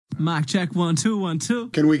Mic check, 1 2 1 2.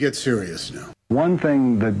 Can we get serious now? One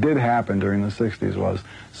thing that did happen during the 60s was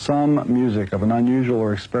some music of an unusual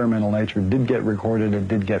or experimental nature did get recorded and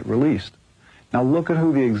did get released. Now look at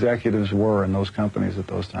who the executives were in those companies at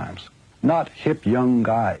those times. Not hip young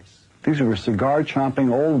guys. These were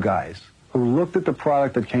cigar-chomping old guys who looked at the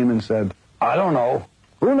product that came and said, I don't know.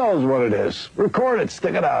 Who knows what it is? Record it,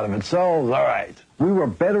 stick it out. If it sells, all right. We were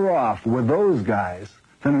better off with those guys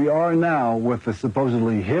than we are now with the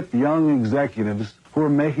supposedly hip young executives who are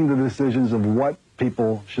making the decisions of what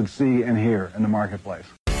people should see and hear in the marketplace.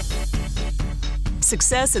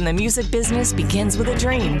 Success in the music business begins with a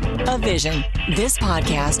dream, a vision. This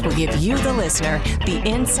podcast will give you, the listener, the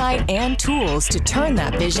insight and tools to turn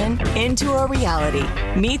that vision into a reality.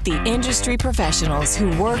 Meet the industry professionals who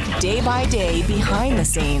work day by day behind the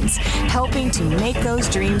scenes, helping to make those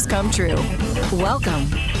dreams come true. Welcome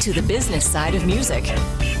to the business side of music.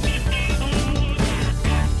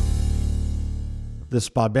 This is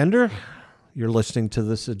Bob Bender. You're listening to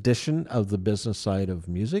this edition of the business side of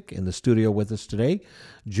music. In the studio with us today,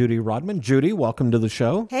 Judy Rodman. Judy, welcome to the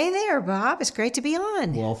show. Hey there, Bob. It's great to be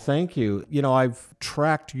on. Well, thank you. You know, I've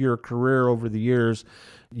tracked your career over the years.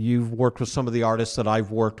 You've worked with some of the artists that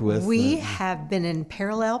I've worked with. We have been in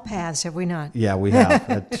parallel paths, have we not? Yeah, we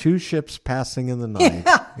have. Two ships passing in the night.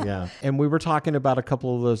 Yeah. And we were talking about a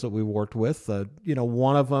couple of those that we worked with.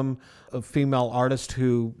 One of them, a female artist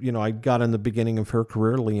who, I got in the beginning of her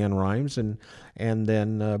career, Leanne Rimes, and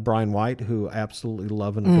then Brian White, who I absolutely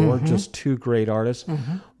love and adore. Mm-hmm. Just two great artists.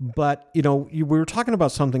 Mm-hmm. But, we were talking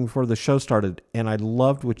about something before the show started, and I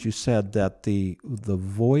loved what you said, that the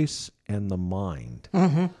voice and the mind,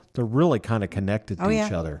 mm-hmm. they're really kind of connected to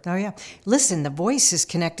each other. Oh, yeah. Listen, the voice is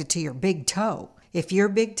connected to your big toe. If your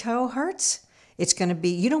big toe hurts, it's going to be,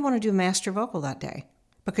 you don't want to do master vocal that day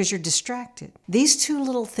because you're distracted. These two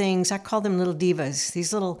little things, I call them little divas.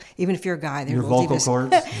 These little, even if you're a guy, they're your little vocal divas.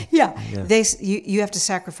 cords? Yeah. You have to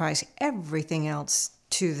sacrifice everything else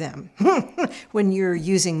to them when you're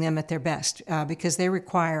using them at their best because they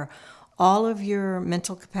require all of your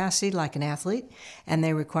mental capacity like an athlete, and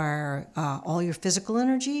they require all your physical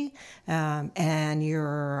energy, and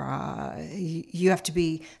you have to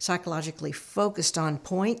be psychologically focused on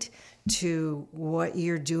point to what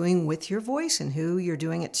you're doing with your voice and who you're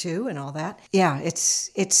doing it to and all that. Yeah,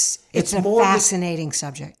 it's a fascinating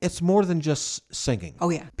subject. It's more than just singing.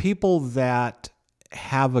 Oh, yeah. People that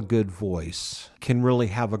have a good voice can really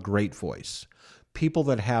have a great voice. People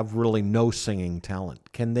that have really no singing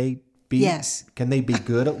talent, can they Yes. Can they be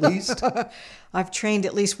good at least? I've trained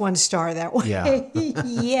at least one star that way. Yeah.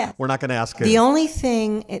 Yeah. We're not going to ask her. The only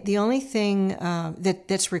thing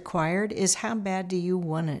that's required is how bad do you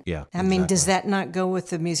want it? Yeah. I mean, does that not go with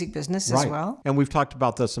the music business as well? And we've talked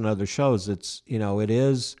about this in other shows. It's, it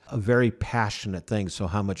is a very passionate thing. So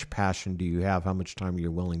how much passion do you have? How much time are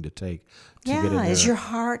you willing to take to get in there? Is your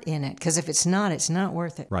heart in it? Because if it's not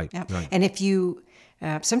worth it. Right. Yep. Right. And if you...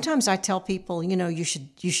 sometimes I tell people, you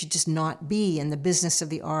should just not be in the business of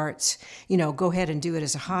the arts. Go ahead and do it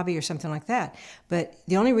as a hobby or something like that. But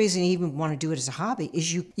the only reason you even want to do it as a hobby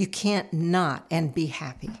is you can't not and be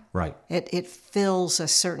happy. Right. It fills a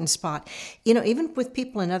certain spot. Even with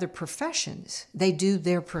people in other professions, they do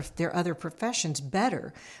their other professions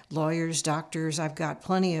better. Lawyers, doctors. I've got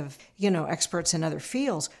plenty of experts in other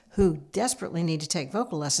fields who desperately need to take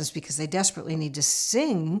vocal lessons because they desperately need to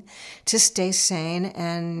sing to stay sane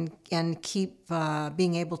and keep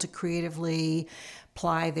being able to creatively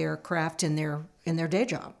ply their craft in their day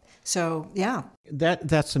job. So, yeah.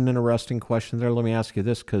 That's an interesting question there. Let me ask you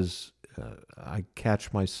this, because I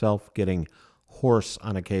catch myself getting hoarse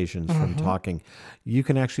on occasions from talking. You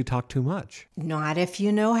can actually talk too much. Not if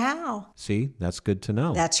you know how. See, that's good to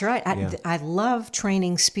know. That's right. I love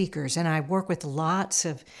training speakers, and I work with lots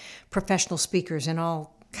of professional speakers in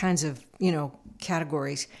all kinds of,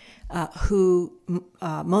 categories, who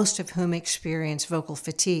most of whom experience vocal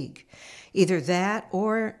fatigue. Either that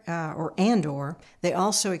or they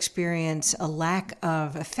also experience a lack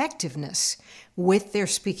of effectiveness with their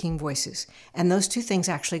speaking voices. And those two things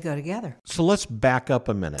actually go together. So let's back up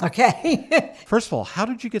a minute. Okay. First of all, how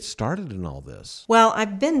did you get started in all this? Well,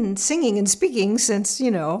 I've been singing and speaking since,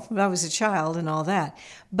 I was a child and all that.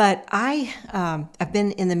 But I've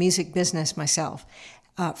been in the music business myself.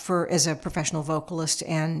 As a professional vocalist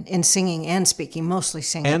and in singing and speaking, mostly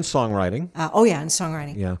singing. And songwriting. And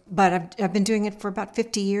songwriting. Yeah. But I've been doing it for about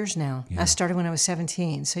 50 years now. Yeah. I started when I was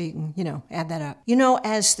 17, so you can, add that up.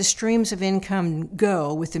 As the streams of income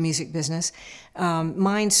go with the music business,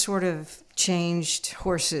 mine sort of changed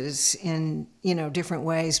horses in, different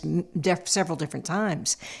ways, several different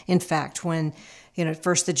times. In fact, when At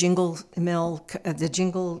first the jingle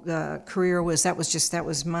career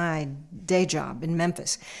was my day job in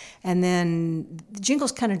Memphis, and then the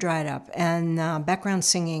jingles kind of dried up, and background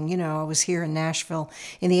singing. I was here in Nashville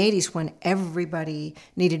in the '80s when everybody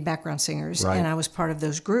needed background singers, right. And I was part of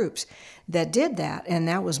those groups that did that, and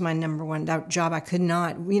that was my number one job. I could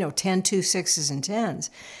not, 10, 2, 6s, and 10s.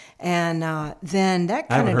 And then that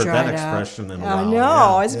kind of dried up. I haven't heard that expression in a while.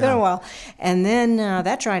 No, it's been a while. And then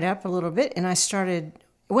that dried up a little bit, and I started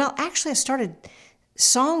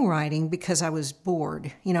songwriting because I was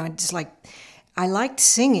bored. I liked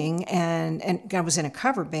singing, and I was in a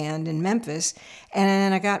cover band in Memphis,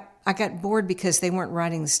 and I got bored because they weren't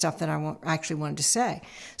writing the stuff that I actually wanted to say.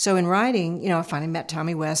 So in writing, I finally met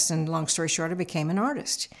Tommy West, and long story short, I became an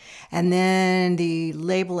artist. And then the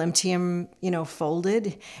label MTM,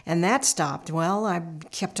 folded, and that stopped. Well, I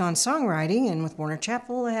kept on songwriting, and with Warner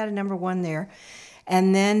Chappell, I had a number one there.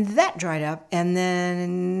 And then that dried up, and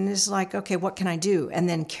then it's like, okay, what can I do? And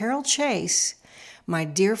then Carol Chase, my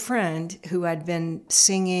dear friend who I'd been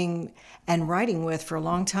singing and writing with for a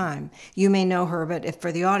long time. You may know her, but if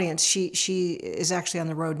for the audience, she is actually on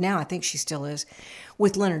the road now. I think she still is,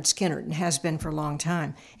 with Leonard Skinner, and has been for a long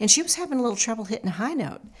time. And she was having a little trouble hitting a high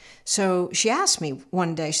note. So she asked me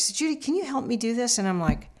one day, she said, "Judy, can you help me do this?" And I'm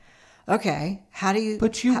like, okay, how do you...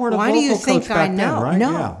 But you weren't a why vocal do you coach think back I know? then, right?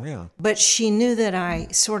 No. Yeah. But she knew that I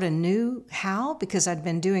sort of knew how, because I'd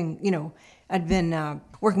been doing, I'd been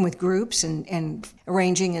working with groups and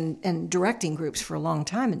arranging and directing groups for a long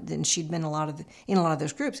time, and then she'd been in a lot of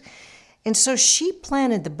those groups. And so she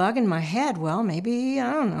planted the bug in my head, well, maybe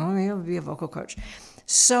I'll be a vocal coach.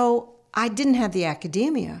 So I didn't have the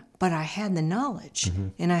academia, but I had the knowledge.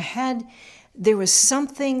 Mm-hmm. And there was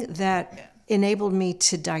something that enabled me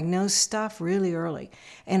to diagnose stuff really early.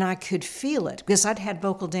 And I could feel it because I'd had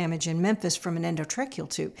vocal damage in Memphis from an endotracheal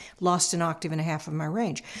tube, lost an octave and a half of my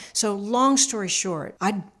range. So long story short,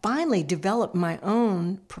 I'd finally developed my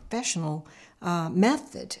own professional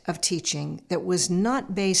method of teaching that was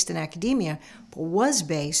not based in academia, but was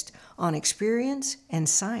based on experience and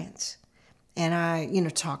science. And I,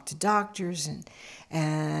 talked to doctors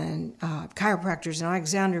and chiropractors and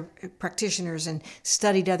Alexander practitioners and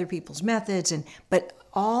studied other people's methods, but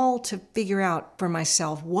all to figure out for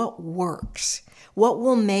myself what works, what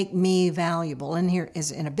will make me valuable. And here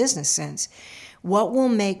is in a business sense, what will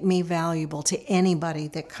make me valuable to anybody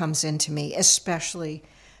that comes into me, especially,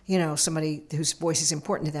 somebody whose voice is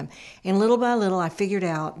important to them. And little by little, I figured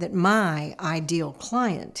out that my ideal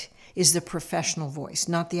client is the professional voice,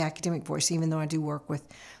 not the academic voice, even though I do work with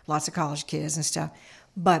lots of college kids and stuff.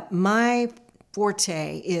 But my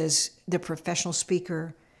forte is the professional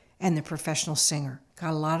speaker and the professional singer.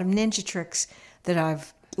 Got a lot of ninja tricks that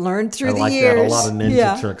I've learned through the years. I like that, a lot of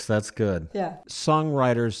ninja tricks. That's good. Yeah.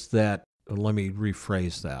 Songwriters that, let me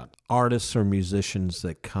rephrase that, artists or musicians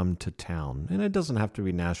that come to town, and it doesn't have to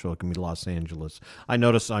be Nashville, it can be Los Angeles. I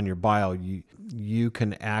noticed on your bio, you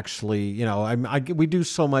can actually, we do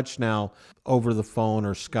so much now over the phone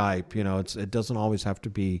or Skype, it doesn't always have to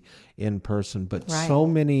be in person, but right. So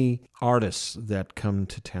many artists that come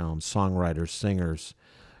to town, songwriters, singers,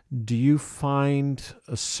 do you find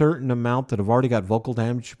a certain amount that have already got vocal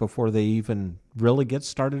damage before they even really get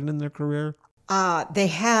started in their career? They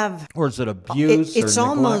have, or is it abuse? It's or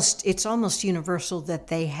almost universal that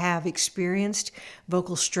they have experienced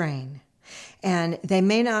vocal strain, and they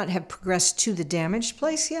may not have progressed to the damaged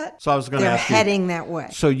place yet. So I was going to ask you, they're heading that way.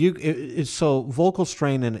 So so vocal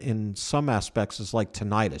strain in some aspects is like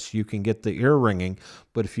tinnitus. You can get the ear ringing,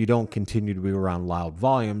 but if you don't continue to be around loud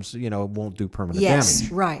volumes, it won't do permanent damage. Yes,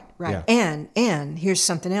 right. Yeah. And here's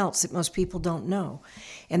something else that most people don't know,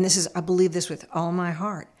 and I believe this with all my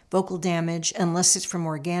heart. Vocal damage, unless it's from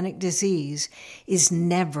organic disease, is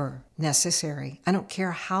never necessary. I don't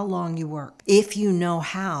care how long you work. If you know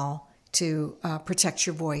how to protect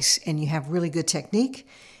your voice and you have really good technique,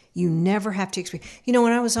 you never have to experience.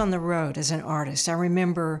 When I was on the road as an artist, I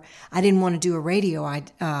remember I didn't want to do a radio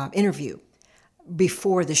interview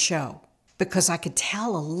before the show because I could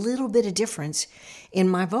tell a little bit of difference in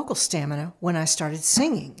my vocal stamina when I started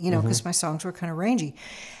singing, because my songs were kind of rangy.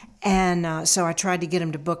 And so I tried to get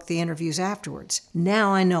him to book the interviews afterwards.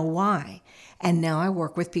 Now I know why. And now I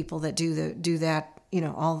work with people that do that,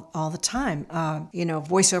 all the time.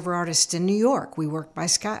 Voiceover artist in New York. We work by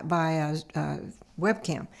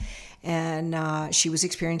webcam. And she was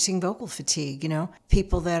experiencing vocal fatigue,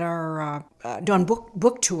 People that are doing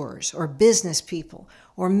book tours, or business people,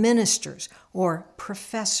 or ministers, or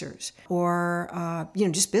professors, or,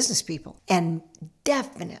 just business people. And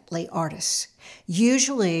definitely artists.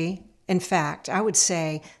 Usually, In fact, I would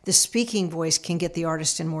say the speaking voice can get the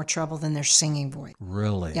artist in more trouble than their singing voice.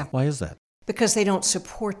 Really? Yeah. Why is that? Because they don't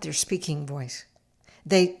support their speaking voice.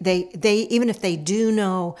 They even if they do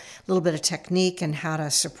know a little bit of technique and how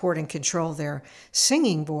to support and control their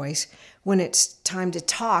singing voice, when it's time to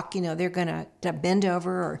talk, they're going to bend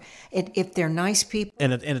over, or if they're nice people.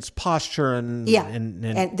 And it's posture and... Yeah,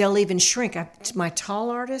 and they'll even shrink. My tall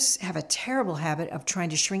artists have a terrible habit of trying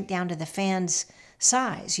to shrink down to the fan's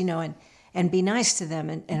size, and be nice to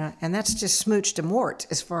them. And that's just smooch de mort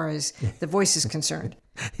as far as the voice is concerned.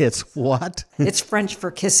 It's what? It's French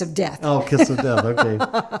for kiss of death. Oh, kiss of death. Okay.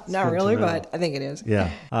 Not really, but I think it is.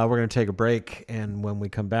 Yeah. We're going to take a break, and when we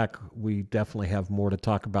come back, we definitely have more to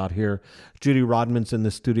talk about here. Judy Rodman's in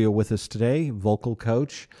the studio with us today, vocal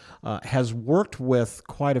coach, has worked with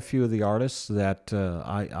quite a few of the artists that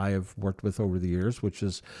I have worked with over the years, which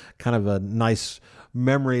is kind of a nice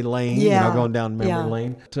memory lane, going down memory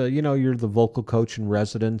lane. You're the vocal coach in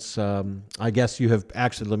residence. I guess you have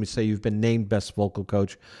actually, let me say, you've been named Best Vocal Coach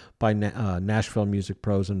by Nashville Music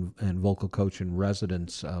Pros and Vocal Coach in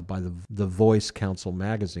Residence by the Voice Council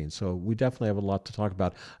magazine. So we definitely have a lot to talk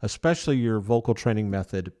about, especially your vocal training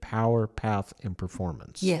method, power, path, and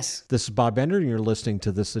performance. Yes. This is Bob Bender, and you're listening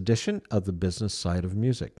to this edition of The Business Side of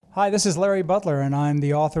Music. Hi, this is Larry Butler, and I'm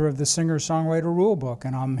the author of the Singer-Songwriter Rulebook,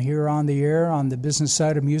 and I'm here on the air on The Business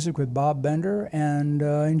Side of Music with Bob Bender, and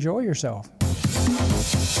enjoy yourself.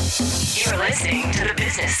 You're listening to The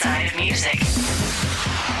Business Side of Music.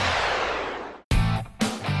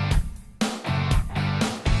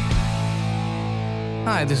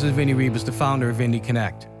 Hi, this is Vinny Ribas, the founder of Indie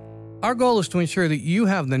Connect. Our goal is to ensure that you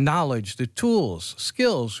have the knowledge, the tools,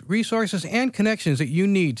 skills, resources, and connections that you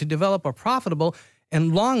need to develop a profitable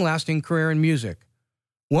and long-lasting career in music.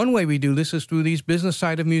 One way we do this is through these Business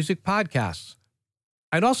Side of Music podcasts.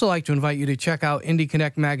 I'd also like to invite you to check out Indie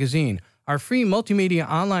Connect magazine, our free multimedia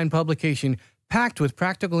online publication packed with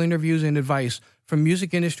practical interviews and advice from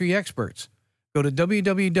music industry experts. Go to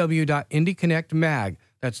www.indieconnectmag.com.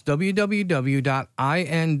 That's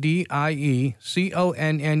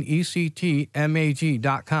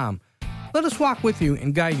www.indieconnectmag.com. Let us walk with you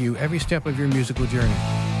and guide you every step of your musical journey.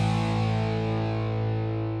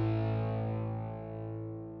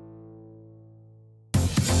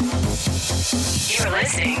 You're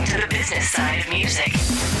listening to The Business Side of Music.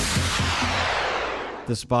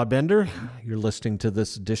 This is Bob Bender. You're listening to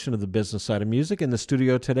this edition of The Business Side of Music. In the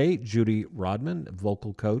studio today, Judy Rodman,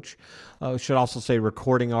 vocal coach. Should also say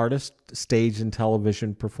recording artist, stage and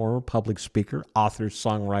television performer, public speaker, author,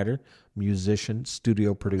 songwriter, musician,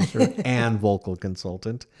 studio producer, and vocal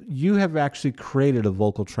consultant. You have actually created a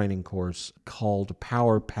vocal training course called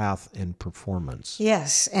Power, Path, and Performance.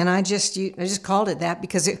 Yes, and I just called it that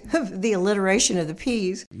because of the alliteration of the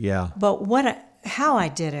P's. Yeah. But how I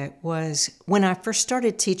did it was when I first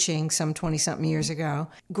started teaching some 20-something years ago,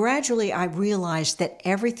 gradually I realized that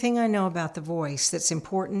everything I know about the voice that's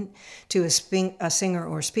important to a singer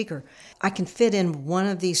or speaker, I can fit in one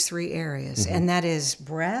of these three areas, and that is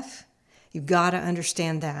breath. You've got to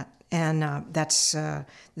understand that. And that's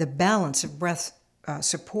the balance of breath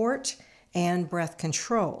support and breath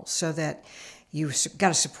control, so that you've got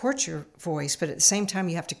to support your voice, but at the same time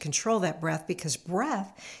you have to control that breath, because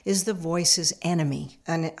breath is the voice's enemy,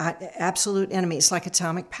 an absolute enemy. It's like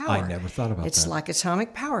atomic power. I never thought about that. It's like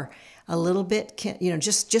atomic power. A little bit can,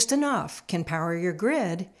 just enough can power your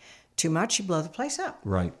grid. Too much, you blow the place up.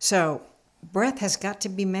 Right. So breath has got to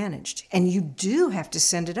be managed, and you do have to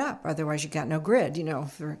send it up, otherwise you got no grid.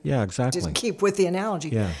 Yeah, exactly. Just keep with the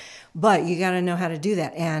analogy. Yeah. But you got to know how to do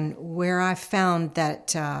that. And where I found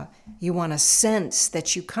that you want to sense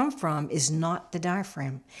that you come from is not the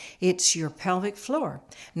diaphragm. It's your pelvic floor.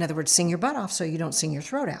 In other words, sing your butt off so you don't sing your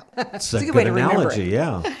throat out. It's a good way to analogy,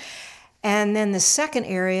 yeah. And then the second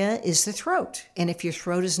area is the throat. And if your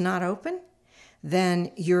throat is not open,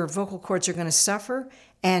 then your vocal cords are going to suffer,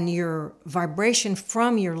 and your vibration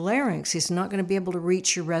from your larynx is not going to be able to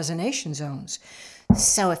reach your resonation zones.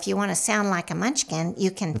 So if you want to sound like a munchkin,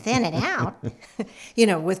 you can thin it out.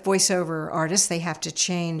 With voiceover artists, they have to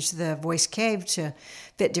change the voice cave to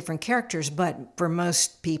fit different characters. But for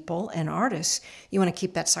most people and artists, you want to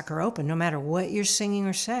keep that sucker open no matter what you're singing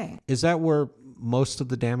or saying. Is that where most of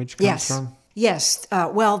the damage comes from? Yes.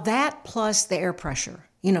 Well, that plus the air pressure.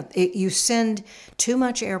 You send too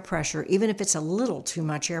much air pressure, even if it's a little too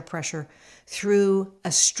much air pressure, through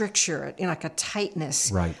a stricture, like a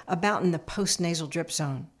tightness, right, about in the postnasal drip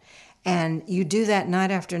zone. And you do that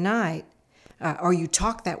night after night, or you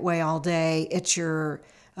talk that way all day at your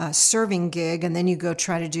serving gig, and then you go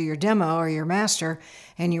try to do your demo or your master,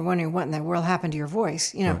 and you're wondering what in the world happened to your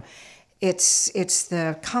voice. Right. it's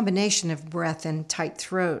the combination of breath and tight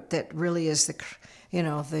throat that really is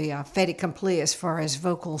the fait accompli as far as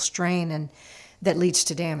vocal strain, and that leads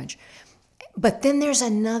to damage. But then there's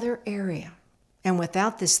another area, and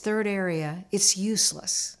without this third area, it's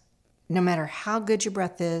useless, no matter how good your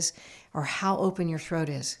breath is or how open your throat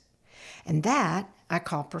is. And that I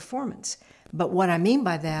call performance. But what I mean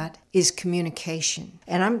by that is communication.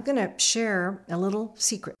 And I'm going to share a little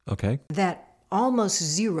secret. Okay. That almost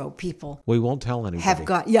zero people We won't tell anybody. have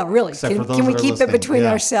got. Yeah, really. Except for those Can we that are keep listening. it between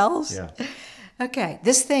Yeah. ourselves? Yeah. Okay,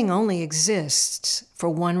 this thing only exists for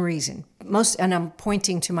one reason. And I'm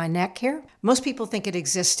pointing to my neck here. Most people think it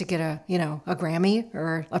exists to get a Grammy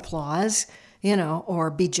or applause, or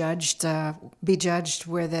be judged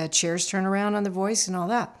where the chairs turn around on The Voice and all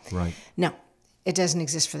that. Right. No, it doesn't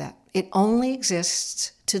exist for that. It only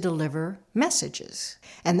exists to deliver messages.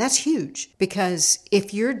 And that's huge, because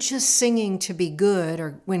if you're just singing to be good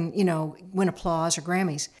or win applause or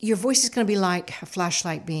Grammys, your voice is going to be like a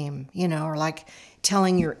flashlight beam, or like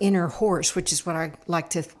telling your inner horse, which is what I like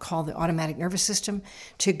to call the automatic nervous system,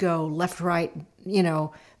 to go left, right,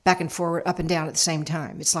 back and forward, up and down at the same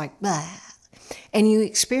time. It's like, blah. And you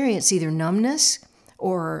experience either numbness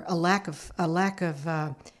or a lack of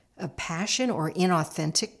passion or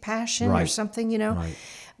inauthentic passion or Right. something, Right.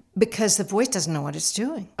 because the voice doesn't know what it's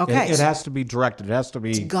doing. Okay. It has to be directed. It has to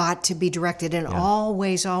be. It's got to be directed, and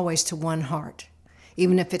always to one heart,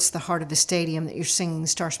 even if it's the heart of the stadium that you're singing the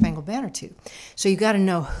Star-Spangled Banner to. So you got to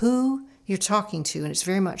know who you're talking to, and it's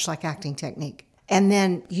very much like acting technique. And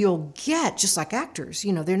then you'll get, just like actors,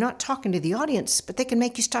 they're not talking to the audience, but they can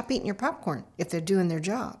make you stop eating your popcorn if they're doing their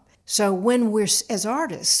job. So when we're, as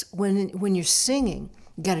artists, when you're singing,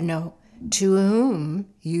 you got to know to whom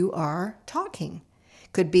you are talking.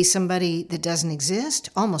 Could be somebody that doesn't exist.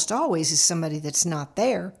 Almost always is somebody that's not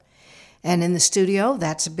there. And in the studio,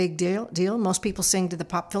 that's a big deal. Most people sing to the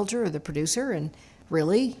pop filter or the producer, and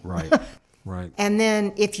really? Right, right. And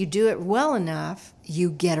then if you do it well enough,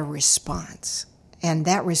 you get a response. And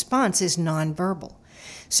that response is nonverbal.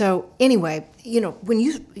 So anyway, when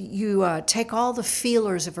you take all the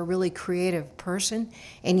feelers of a really creative person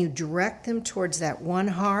and you direct them towards that one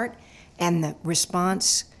heart and the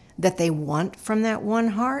response that they want from that one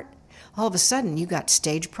heart, all of a sudden you got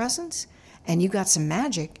stage presence and you got some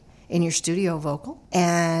magic in your studio vocal,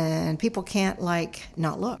 and people can't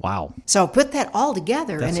not look. Wow. So put that all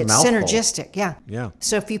together, That's and a it's mouthful. synergistic. Yeah. Yeah.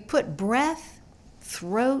 So if you put breath,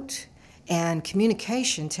 throat, and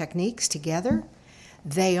communication techniques together,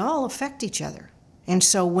 they all affect each other. And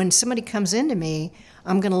so when somebody comes into me,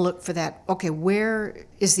 I'm going to look for that, okay, where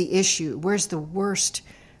is the issue? Where's the worst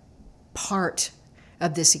part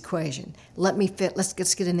of this equation? Let's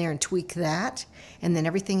get in there and tweak that, and then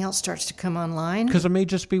everything else starts to come online. Because it may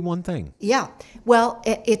just be one thing. Yeah. Well,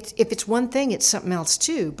 if it's one thing, it's something else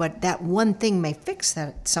too, but that one thing may fix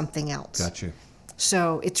that something else. Got you.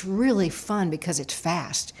 So it's really fun because it's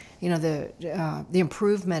fast. The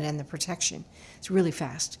improvement and the protection. It's really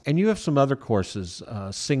fast. And you have some other courses,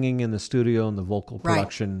 singing in the studio and the vocal Right.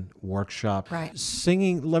 production workshop. Right.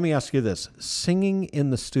 Singing, let me ask you this. Singing in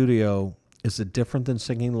the studio, is it different than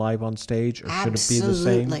singing live on stage, or should it be the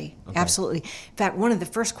same? Absolutely. Absolutely. In fact, one of the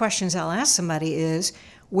first questions I'll ask somebody is,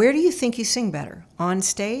 where do you think you sing better, on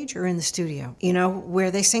stage or in the studio? Where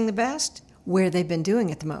they sing the best? Where they've been doing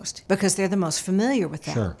it the most, because they're the most familiar with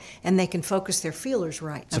that. Sure. And they can focus their feelers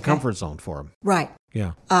right. It's a comfort zone for them. Right.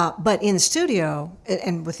 Yeah. But in the studio,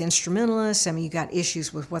 and with instrumentalists, you got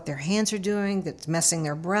issues with what their hands are doing that's messing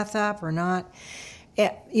their breath up or not.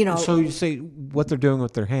 So you say what they're doing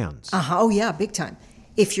with their hands. Oh yeah, big time.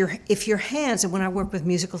 If your hands, and when I work with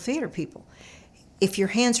musical theater people, if your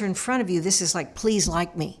hands are in front of you, this is like, please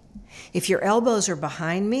like me. If your elbows are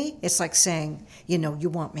behind me, it's like saying, you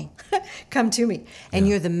want me. Come to me. And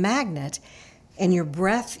you're the magnet, and your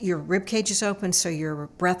breath, your rib cage is open, so your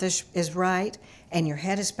breath is right, and your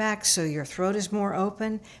head is back, so your throat is more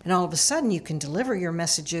open, and all of a sudden you can deliver your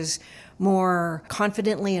messages more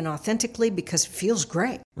confidently and authentically because it feels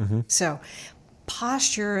great. Mm-hmm. So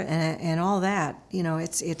posture and all that,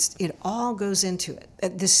 it all goes into it.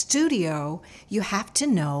 At the studio, you have to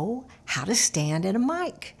know how to stand at a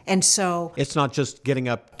mic. And so It's not just getting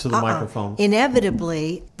up to the microphone.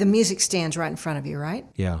 inevitably, the music stands right in front of you, right?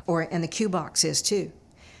 Yeah. And the cue box is too.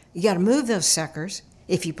 You got to move those suckers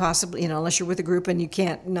if you possibly, unless you're with a group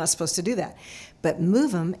and not supposed to do that. But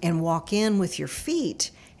move them and walk in with your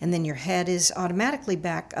feet, and then your head is automatically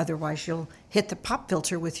back. Otherwise, you'll hit the pop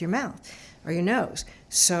filter with your mouth. or your nose.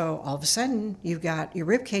 So all of a sudden, you've got your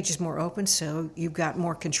rib cage is more open, so you've got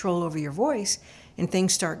more control over your voice, and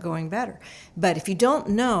things start going better. But if you don't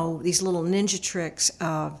know these little ninja tricks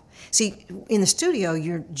of, see, in the studio,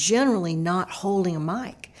 you're generally not holding a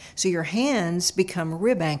mic. So your hands become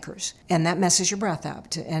rib anchors, and that messes your breath up.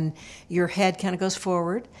 And your head kind of goes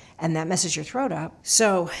forward, and that messes your throat up.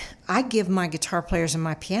 So I give my guitar players and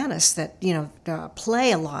my pianists that,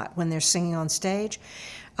 play a lot when they're singing on stage,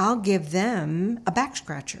 I'll give them a back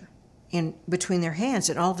scratcher in between their hands,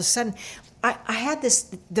 and all of a sudden, I had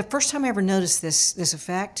this, the first time I ever noticed this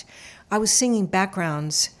effect, I was singing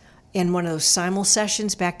backgrounds in one of those simul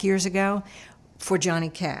sessions back years ago for Johnny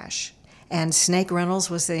Cash. And Snake Reynolds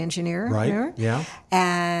was the engineer. Right, remember? yeah.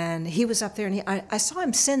 And he was up there, and I saw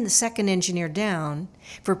him send the second engineer down.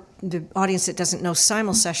 For the audience that doesn't know,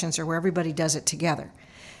 simul sessions are where everybody does it together,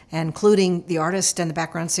 including the artist and the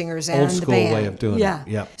background singers and the band. Old school way of doing it.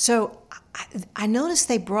 Yeah. So I noticed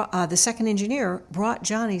they brought, the second engineer brought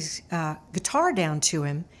Johnny's guitar down to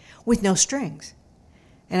him with no strings.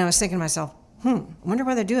 And I was thinking to myself, I wonder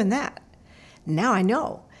why they're doing that. Now I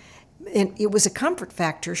know. And it was a comfort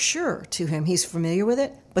factor, sure, to him. He's familiar with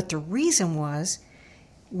it. But the reason was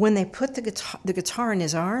when they put the guitar in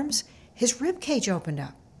his arms, his rib cage opened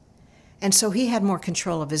up. And so he had more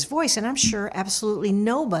control of his voice. And I'm sure absolutely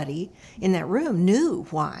nobody in that room knew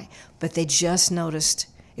why. But they just noticed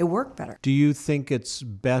it worked better. Do you think it's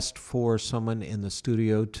best for someone in the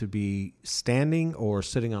studio to be standing or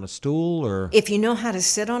sitting on a stool? Or if you know how to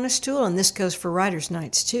sit on a stool, and this goes for writers'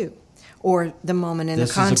 nights too, or the moment in the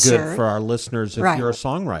concert. This is good for our listeners if you're a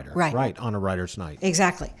songwriter, right, on a writer's night.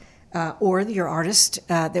 Exactly. Or your artist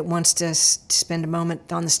that wants to spend a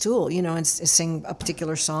moment on the stool, and sing a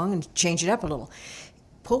particular song and change it up a little.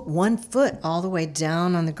 Put one foot all the way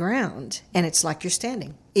down on the ground, and it's like you're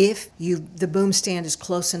standing. If the boom stand is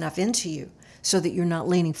close enough into you so that you're not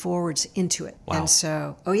leaning forwards into it. Wow. And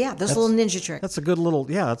so, those little ninja tricks. That's a good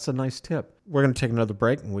that's a nice tip. We're going to take another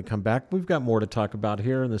break, and when we come back, we've got more to talk about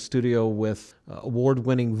here in the studio with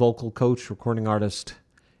award-winning vocal coach, recording artist,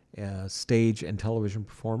 stage and television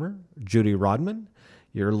performer, Judy Rodman.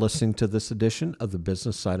 You're listening to this edition of The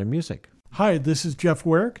Business Side of Music. Hi, this is Jeff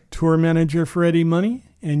Werrick, tour manager for Eddie Money,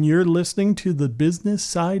 and you're listening to The Business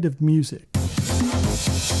Side of Music.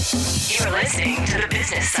 You're listening to The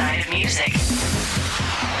Business Side of Music.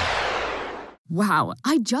 Wow,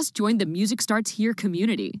 I just joined the Music Starts Here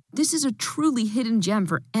community. This is a truly hidden gem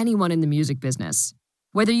for anyone in the music business.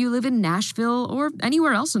 Whether you live in Nashville or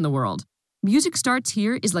anywhere else in the world, Music Starts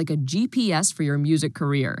Here is like a GPS for your music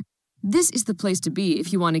career. This is the place to be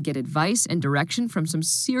if you want to get advice and direction from some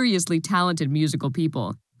seriously talented musical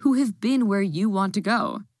people who have been where you want to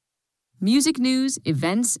go. Music news,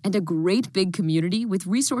 events, and a great big community with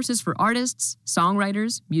resources for artists,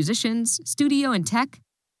 songwriters, musicians, studio and tech,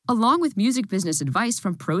 along with music business advice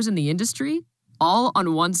from pros in the industry, all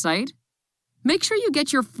on one site? Make sure you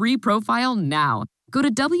get your free profile now. Go to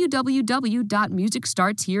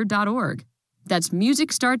www.musicstartshere.org. That's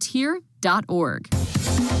musicstartshere.org.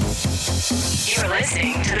 You're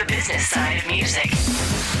listening to The Business Side of Music.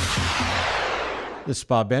 This is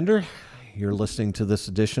Bob Bender. You're listening to this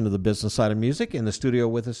edition of The Business Side of Music. In the studio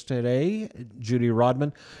with us today, Judy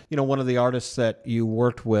Rodman. One of the artists that you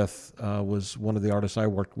worked with was one of the artists I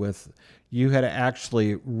worked with. You had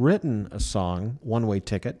actually written a song, One Way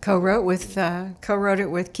Ticket. Co-wrote it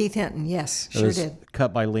with Keith Hinton. Yes, sure did.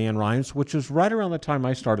 Cut by Leanne Rimes, which was right around the time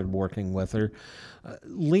I started working with her.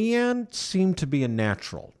 Leanne seemed to be a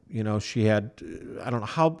natural. She had, I don't know,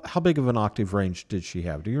 how big of an octave range did she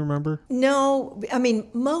have? Do you remember? No, I mean,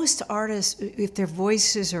 most artists, if their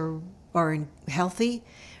voices are healthy,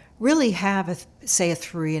 really have, a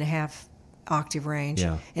 3.5 octave range.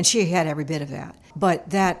 Yeah. And she had every bit of that. But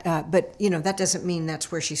that doesn't mean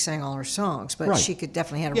that's where she sang all her songs. But she could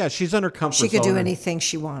definitely have. Yeah, she's under comfort zone. She could do anything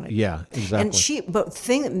she wanted. Yeah, exactly. And but the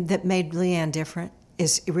thing that made Leanne different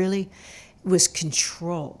is it really was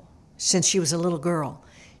control. Since she was a little girl,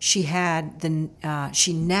 she had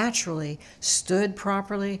she naturally stood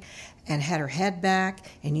properly, and had her head back,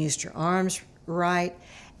 and used her arms right.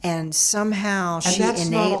 And somehow she that's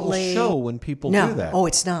innately not all show when people do that. Oh,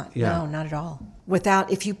 it's not. Yeah. No, not at all.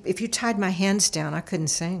 If you tied my hands down, I couldn't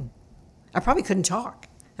sing. I probably couldn't talk.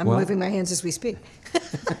 I'm moving my hands as we speak.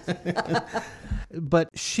 But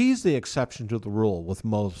she's the exception to the rule with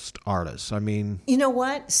most artists. I mean, you know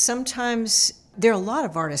what? Sometimes there are a lot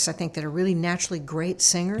of artists, I think, that are really naturally great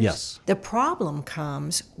singers. Yes. The problem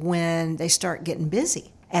comes when they start getting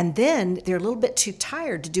busy. And then they're a little bit too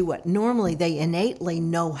tired to do what normally they innately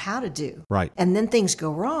know how to do. Right. And then things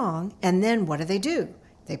go wrong, and then what do?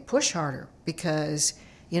 They push harder because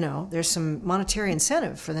There's some monetary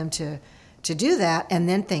incentive for them to do that, and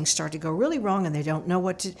then things start to go really wrong, and they don't know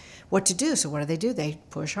what to do. So what do? They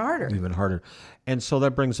push harder. Even harder. And so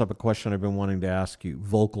that brings up a question I've been wanting to ask you.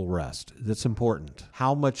 Vocal rest. That's important.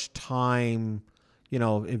 How much time,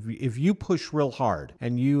 if you push real hard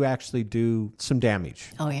and you actually do some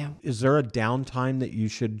damage. Oh, yeah. Is there a downtime that you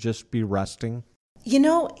should just be resting?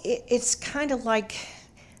 It's kind of like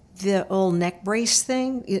the old neck brace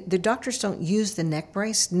thing. The doctors don't use the neck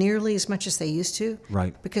brace nearly as much as they used to.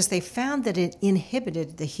 Right. Because they found that it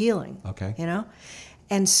inhibited the healing. Okay.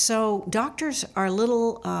 And so doctors are a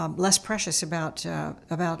little less precious about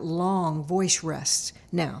long voice rests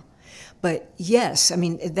now. But yes,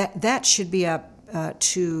 that should be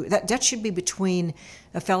that should be between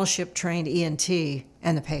a fellowship-trained ENT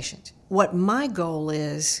and the patient. What my goal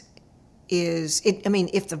is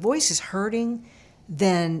if the voice is hurting,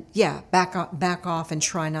 then back off and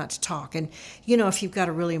try not to talk. And if you've got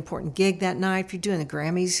a really important gig that night, if you're doing the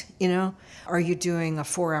Grammys, or you're doing a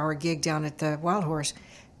 4-hour gig down at the Wild Horse,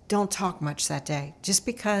 don't talk much that day, just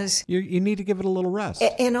because you need to give it a little rest.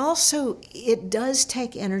 And also, it does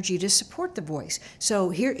take energy to support the voice. So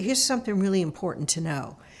here's something really important to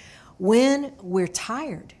know: when we're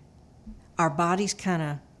tired, our bodies kind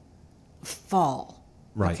of fall.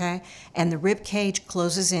 Right. Okay? And the rib cage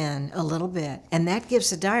closes in a little bit, and that gives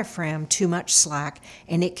the diaphragm too much slack,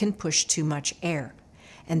 and it can push too much air.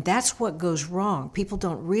 And that's what goes wrong. People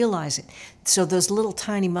don't realize it. So those little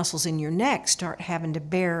tiny muscles in your neck start having to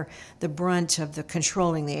bear the brunt of the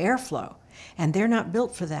controlling the airflow, and they're not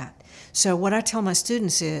built for that. So what I tell my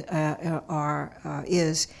students is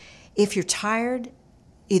if you're tired,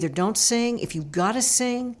 either don't sing. If you've got to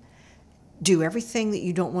sing, do everything that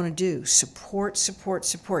you don't want to do. Support, support,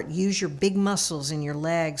 support. Use your big muscles in your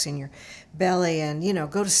legs and your belly, and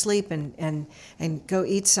go to sleep and go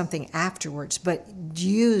eat something afterwards. But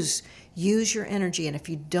use your energy. And if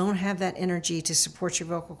you don't have that energy to support your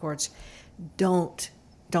vocal cords, don't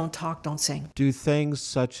talk, don't sing. Do things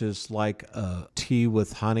such as like tea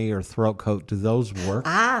with honey or throat coat, do those work?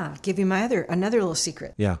 Give you another little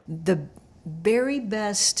secret. Yeah. The very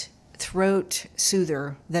best throat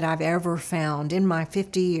soother that I've ever found in my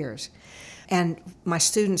 50 years. And my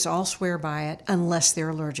students all swear by it unless they're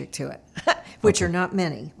allergic to it, which are not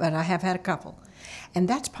many, but I have had a couple. And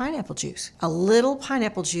that's pineapple juice. A little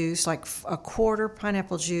pineapple juice, like a quarter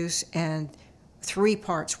pineapple juice and 3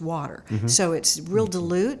 parts water. Mm-hmm. So it's real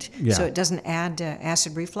dilute, so it doesn't add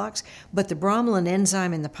acid reflux. But the bromelain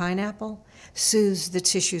enzyme in the pineapple soothes the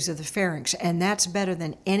tissues of the pharynx, and that's better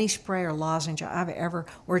than any spray or lozenge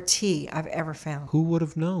or tea I've ever found. Who would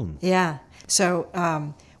have known? Yeah.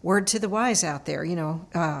 So word to the wise out there,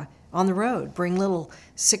 on the road, bring little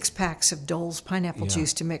 6-packs of Dole's pineapple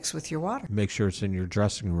juice to mix with your water. Make sure it's in your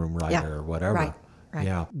dressing room or whatever. Right.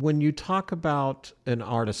 Yeah. When you talk about an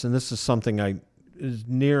artist, and this is something is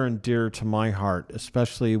near and dear to my heart,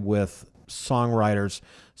 especially with songwriters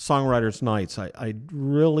nights. I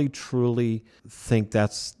really, truly think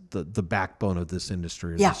that's the backbone of this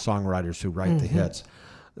industry, the songwriters who write the hits.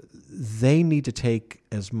 They need to take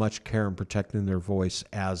as much care in protecting their voice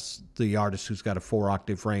as the artist who's got a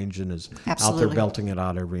 4-octave range and is out there belting it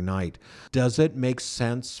out every night. Does it make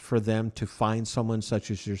sense for them to find someone such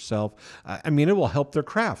as yourself? It will help their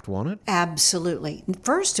craft, won't it? Absolutely.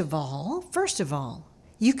 First of all,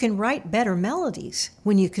 you can write better melodies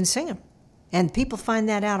when you can sing them. And people find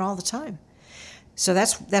that out all the time. So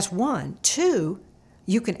that's one. 2,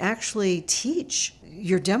 you can actually teach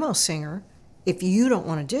your demo singer. If you don't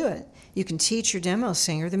want to do it, you can teach your demo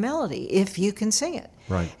singer the melody if you can sing it.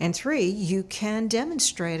 Right. And 3, you can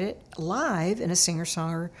demonstrate it live in a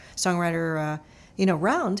singer-songwriter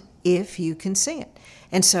round if you can sing it.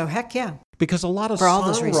 And so, heck yeah. Because a lot of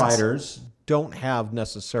songwriters don't have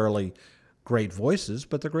necessarily great voices,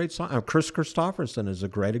 but they're great songs. Chris Christopherson is a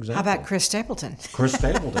great example. How about Chris Stapleton? Chris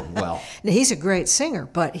Stapleton, well. He's a great singer,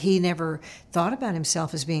 but he never thought about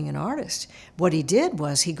himself as being an artist. What he did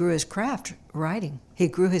was he grew his craft writing. He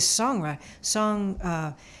grew his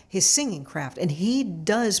his singing craft, and he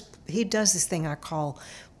does this thing I call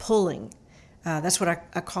pulling. That's what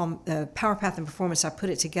I call power path and performance. I put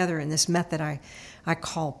it together in this method I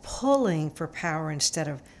call pulling for power instead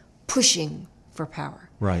of pushing for power.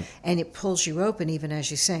 Right. And it pulls you open even as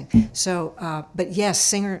you sing. So, but yes,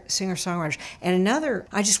 singer-songwriters. And another,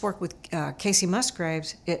 I just worked with Casey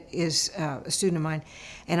Musgraves, is a student of mine,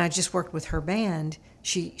 and I just worked with her band.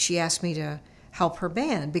 She asked me to help her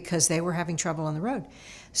band because they were having trouble on the road.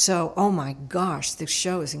 So, oh my gosh, the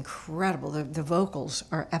show is incredible. The vocals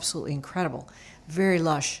are absolutely incredible, very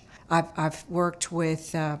lush. I've worked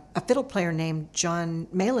with a fiddle player named John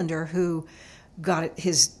Maylander who got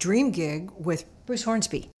his dream gig with Bruce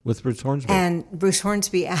Hornsby. With Bruce Hornsby. And Bruce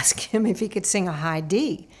Hornsby asked him if he could sing a high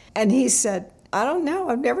D. And he said, I don't know,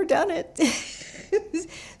 I've never done it.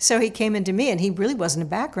 So he came into me, and he really wasn't a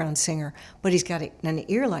background singer, but he's got an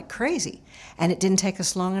ear like crazy. And it didn't take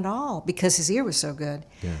us long at all because his ear was so good.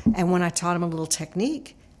 Yeah. And when I taught him a little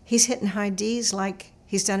technique, he's hitting high Ds like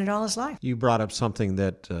he's done it all his life. You brought up something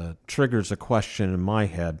that triggers a question in my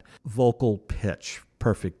head. Vocal pitch,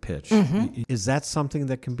 perfect pitch. Mm-hmm. Is that something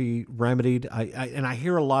that can be remedied? I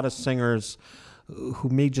hear a lot of singers who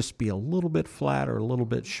may just be a little bit flat or a little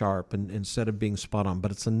bit sharp instead of being spot on,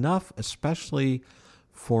 but it's enough, especially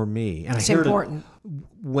for me. And it's I hear important.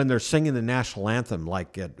 When they're singing the national anthem,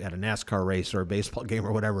 like at a NASCAR race or a baseball game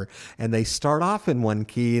or whatever, and they start off in one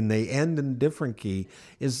key and they end in a different key,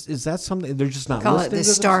 is that something they're just not listening to? Call it the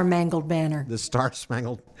Star-Mangled Banner. The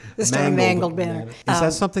Star-Spangled The Star-Mangled Banner. Is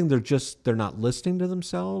that something they're not listening to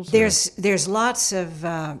themselves? There's lots of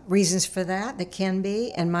reasons for that can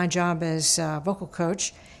be, and my job as a vocal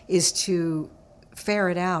coach is to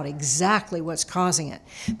ferret out exactly what's causing it.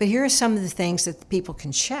 But here are some of the things that people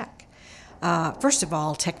can check. First of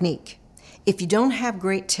all, technique. If you don't have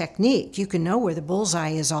great technique, you can know where the bullseye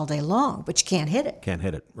is all day long, but you can't hit it. Can't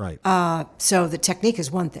hit it, right. So the technique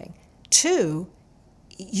is one thing. Two,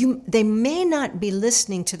 they may not be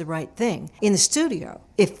listening to the right thing. In the studio,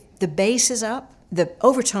 if the bass is up, the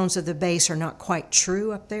overtones of the bass are not quite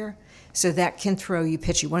true up there, so that can throw you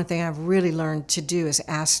pitchy. One thing I've really learned to do is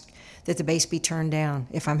ask that the bass be turned down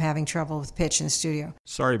if I'm having trouble with pitch in the studio.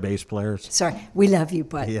 Sorry, bass players. Sorry, we love you,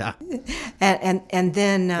 but yeah. And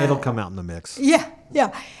then it'll come out in the mix. Yeah.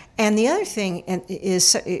 And the other thing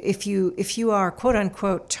is, if you are quote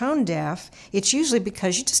unquote tone deaf, it's usually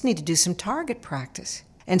because you just need to do some target practice.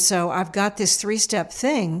 And so I've got this 3-step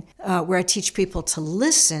thing where I teach people to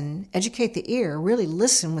listen, educate the ear, really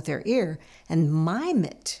listen with their ear, and mime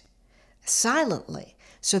it silently.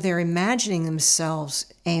 So they're imagining themselves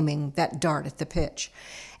aiming that dart at the pitch.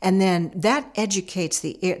 And then that educates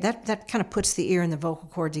the ear, that kind of puts the ear and the vocal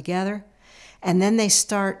cord together. And then they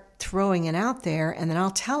start throwing it out there, and then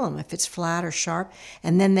I'll tell them if it's flat or sharp,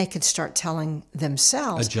 and then they can start telling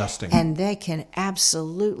themselves. Adjusting. And they can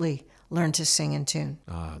absolutely learn to sing in tune.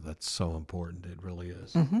 That's so important. It really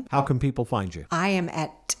is. Mm-hmm. How can people find you? I am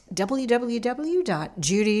at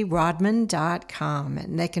www.judyrodman.com,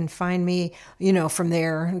 and they can find me, from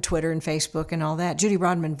there, on Twitter and Facebook and all that. Judy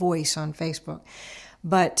Rodman Voice on Facebook.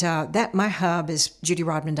 But my hub is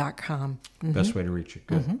judyrodman.com. Mm-hmm. Best way to reach you.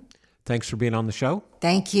 Good. Mm-hmm. Thanks for being on the show.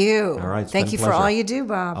 Thank you. All right. Thank you for all you do,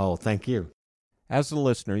 Bob. Oh, thank you. As a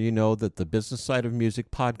listener, you know that the Business Side of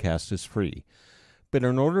Music podcast is free. But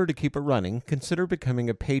in order to keep it running, consider becoming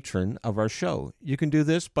a patron of our show. You can do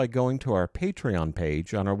this by going to our Patreon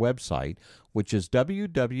page on our website, which is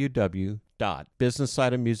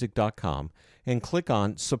www.businesssideofmusic.com, and click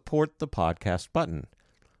on Support the Podcast button.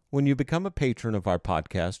 When you become a patron of our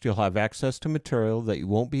podcast, you'll have access to material that you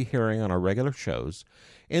won't be hearing on our regular shows,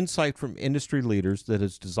 insight from industry leaders that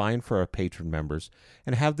is designed for our patron members,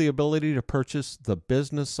 and have the ability to purchase the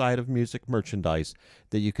Business Side of Music merchandise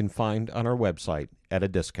that you can find on our website at a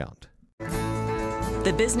discount.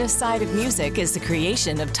 The Business Side of Music is the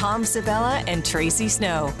creation of Tom Sabella and Traci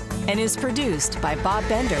Snow and is produced by Bob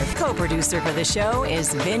Bender. Co-producer for the show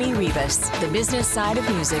is Vinny Ribas. The Business Side of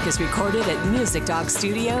Music is recorded at Music Dog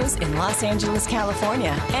Studios in Los Angeles,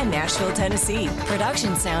 California and Nashville, Tennessee.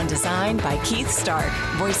 Production sound designed by Keith Stark.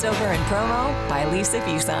 Voiceover and promo by Lisa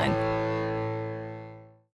Fuson.